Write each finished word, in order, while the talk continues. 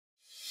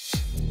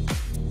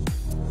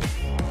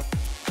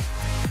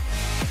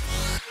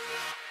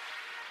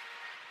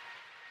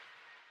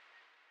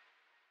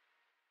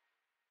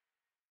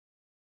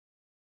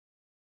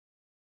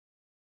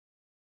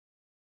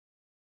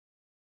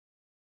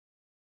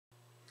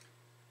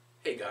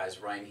Hey guys,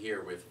 Ryan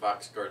here with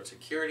VoxGuard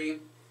Security.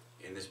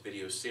 In this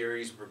video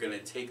series, we're going to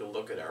take a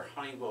look at our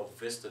Honeywell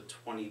Vista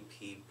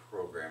 20P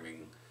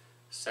programming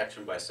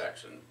section by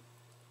section.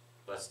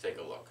 Let's take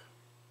a look.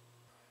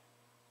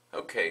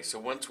 Okay, so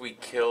once we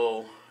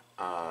kill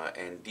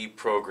and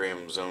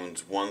deprogram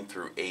zones 1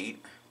 through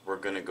 8, we're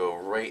going to go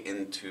right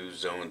into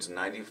zones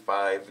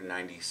 95,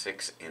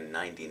 96, and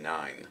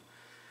 99.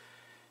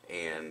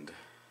 And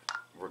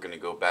we're going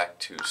to go back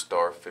to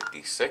star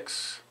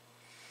 56.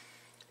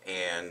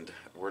 And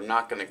we're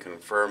not going to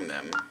confirm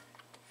them.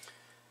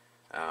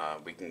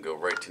 We can go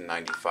right to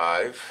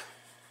 95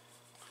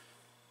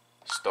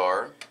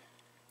 star,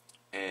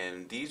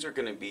 and these are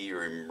going to be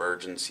your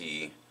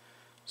emergency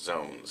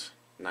zones.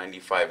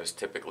 95 is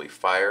typically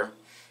fire,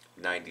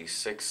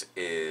 96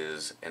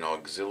 is an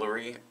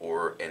auxiliary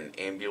or an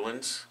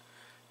ambulance,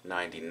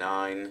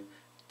 99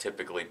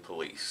 typically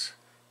police.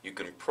 You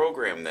can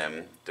program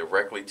them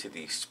directly to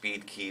the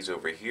speed keys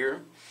over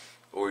here,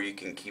 or you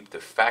can keep the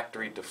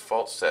factory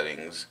default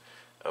settings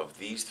of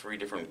these 3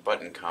 different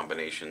button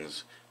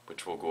combinations,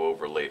 which we'll go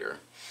over later.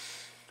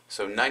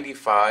 So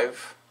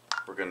 95,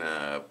 we're going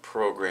to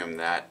program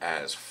that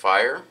as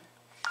fire.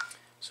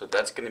 So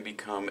that's going to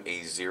become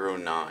a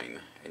 09,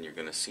 and you're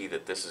going to see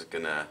that this is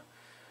going to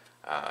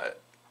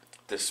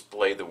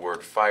display the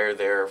word fire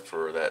there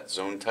for that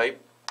zone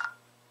type.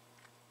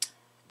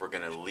 We're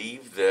going to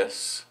leave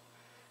this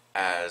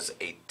as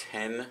a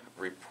 10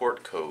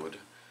 report code.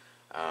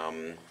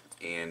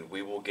 And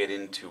we will get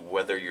into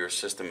whether your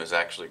system is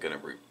actually going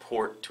to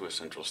report to a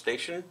central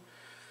station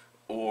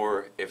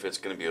or if it's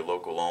going to be a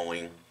local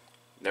only.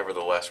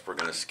 Nevertheless, we're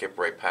going to skip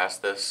right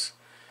past this.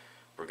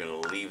 We're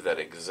going to leave that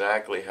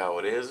exactly how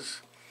it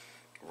is.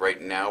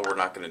 Right now, we're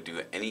not going to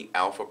do any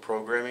alpha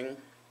programming.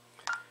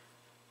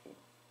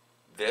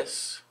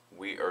 This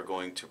we are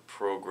going to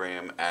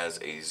program as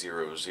a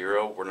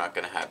 00. We're not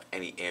going to have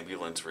any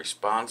ambulance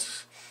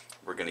response.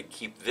 We're going to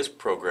keep this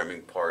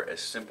programming part as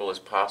simple as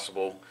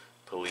possible.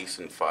 Police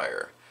and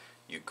fire.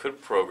 You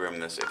could program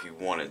this if you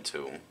wanted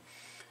to.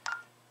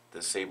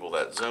 Disable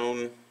that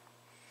zone.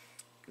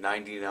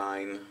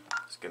 99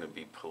 is going to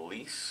be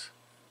police,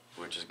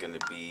 which is going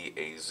to be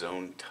a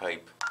zone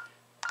type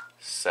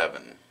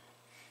 7.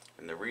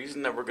 And the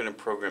reason that we're going to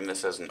program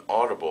this as an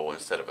audible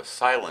instead of a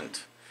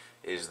silent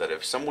is that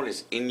if someone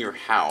is in your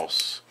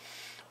house,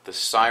 the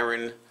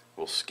siren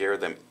will scare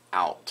them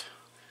out.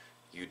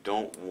 You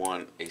don't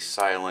want a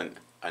silent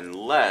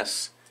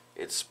unless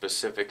it's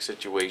specific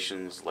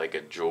situations like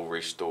a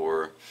jewelry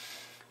store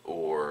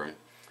or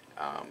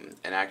an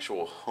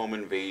actual home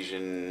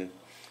invasion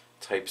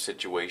type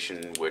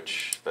situation,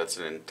 which that's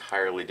an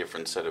entirely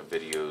different set of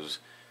videos.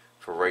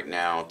 For right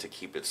now, to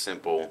keep it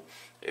simple,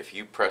 if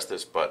you press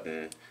this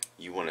button,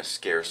 you want to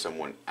scare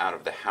someone out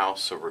of the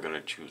house, so we're going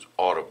to choose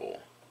audible,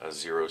 a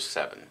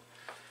 07.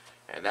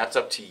 And that's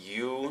up to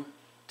you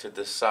to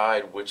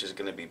decide which is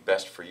going to be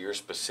best for your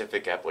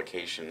specific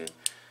application.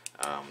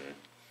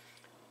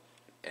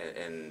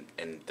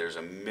 And there's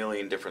a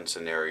million different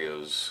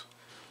scenarios.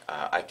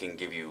 I can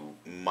give you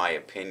my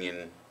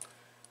opinion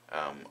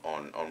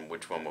on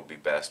which one will be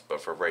best,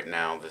 but for right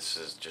now, this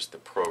is just the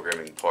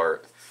programming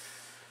part.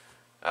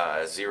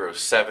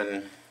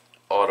 07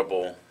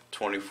 audible,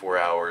 24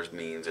 hours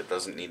means it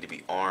doesn't need to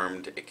be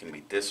armed. It can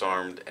be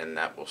disarmed, and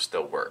that will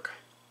still work.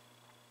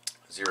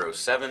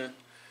 07,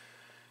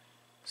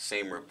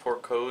 same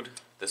report code.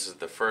 This is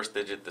the first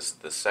digit. This is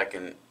the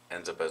second.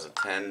 Ends up as a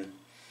 10.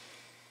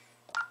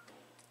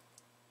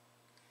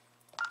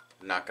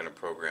 Not going to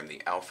program the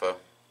alpha,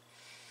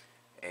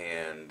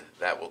 and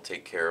that will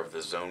take care of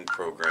the zone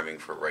programming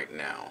for right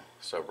now.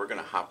 So we're going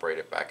to hop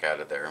right back out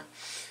of there.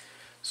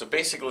 So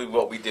basically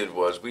what we did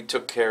was we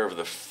took care of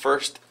the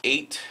first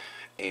 8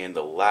 and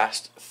the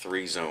last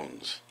 3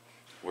 zones,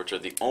 which are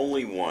the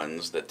only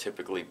ones that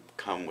typically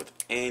come with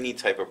any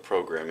type of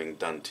programming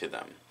done to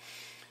them.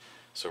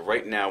 So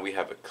right now we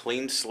have a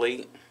clean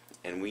slate,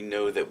 and we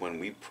know that when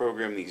we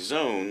program these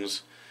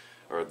zones,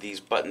 or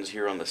these buttons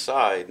here on the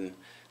side,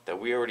 that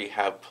we already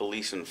have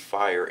police and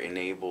fire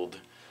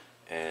enabled,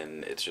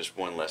 and it's just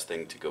one less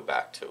thing to go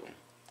back to.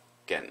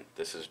 Again,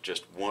 this is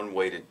just one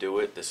way to do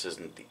it. This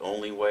isn't the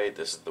only way.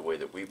 This is the way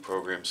that we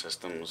program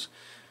systems.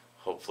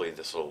 Hopefully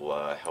this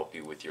will help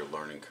you with your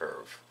learning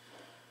curve.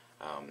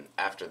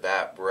 After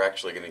that, we're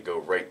actually going to go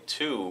right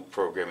to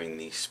programming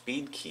the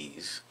speed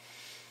keys,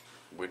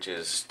 which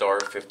is star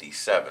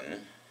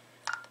 57.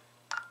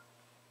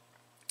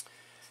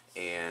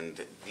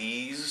 And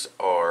these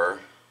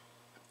are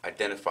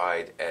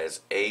identified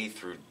as A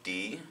through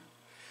D.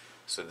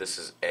 So this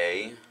is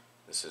A,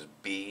 this is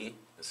B,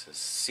 this is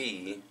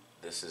C,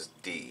 this is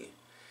D.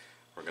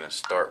 We're going to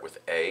start with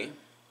A.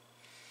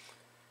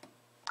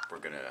 We're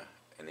going to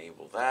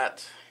enable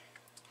that.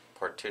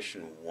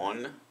 Partition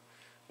 1,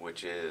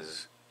 which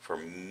is for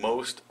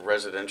most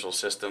residential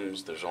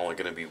systems, there's only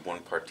going to be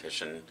one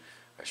partition.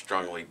 I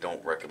strongly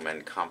don't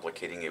recommend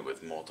complicating it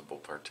with multiple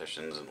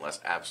partitions unless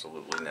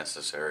absolutely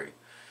necessary.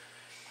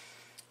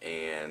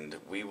 And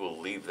we will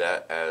leave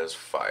that as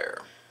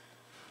fire.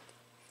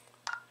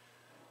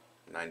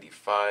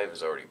 95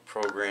 is already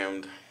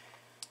programmed,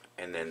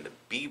 and then the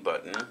B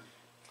button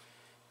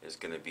is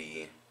going to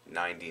be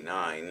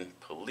 99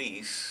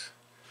 police.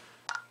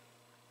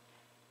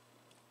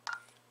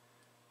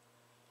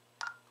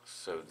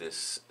 So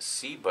this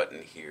C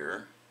button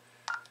here,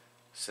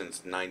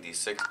 since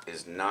 96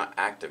 is not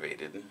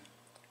activated,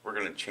 we're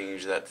going to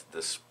change that to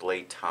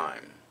display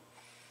time.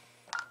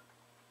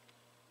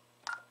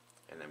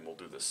 And then we'll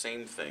do the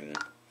same thing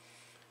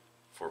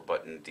for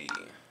button D,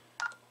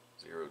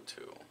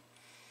 02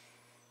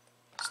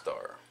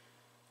 star.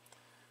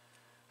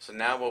 So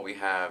now what we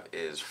have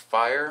is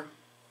fire,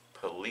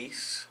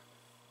 police,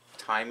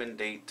 time and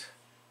date,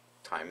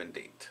 time and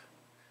date.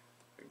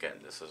 Again,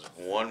 this is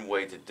one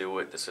way to do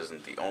it. This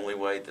isn't the only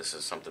way. This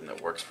is something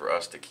that works for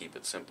us to keep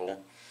it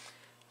simple.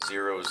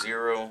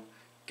 00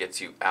 gets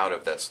you out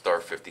of that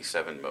star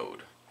 57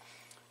 mode.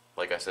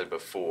 Like I said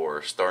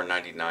before, star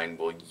 99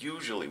 will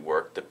usually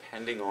work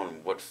depending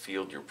on what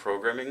field you're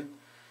programming.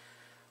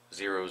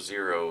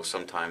 00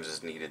 sometimes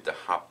is needed to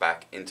hop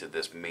back into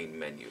this main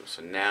menu.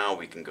 So now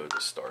we can go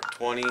to star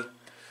 20,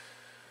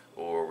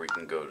 or we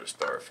can go to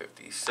star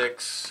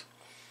 56.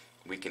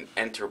 We can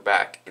enter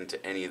back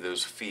into any of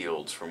those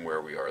fields from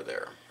where we are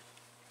there.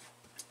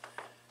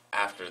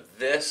 After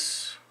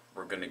this,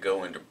 we're going to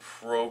go into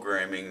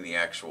programming the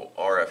actual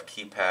RF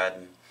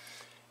keypad,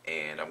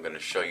 and I'm going to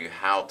show you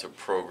how to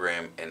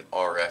program an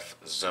RF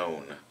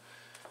zone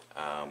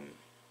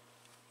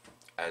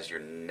as your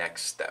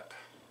next step.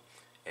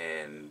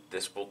 And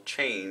this will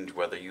change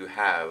whether you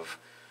have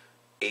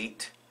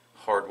 8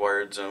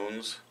 hardwired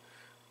zones,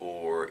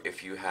 or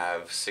if you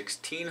have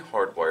 16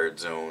 hardwired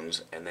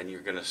zones, and then you're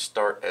going to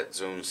start at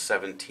zone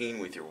 17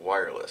 with your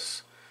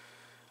wireless.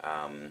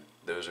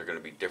 Those are going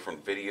to be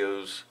different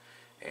videos,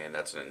 and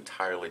that's an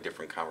entirely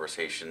different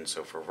conversation.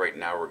 So for right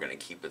now, we're going to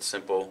keep it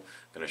simple.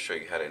 I'm going to show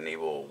you how to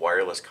enable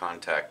wireless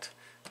contact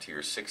to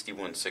your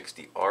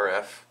 6160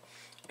 RF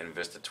and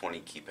Vista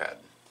 20 keypad.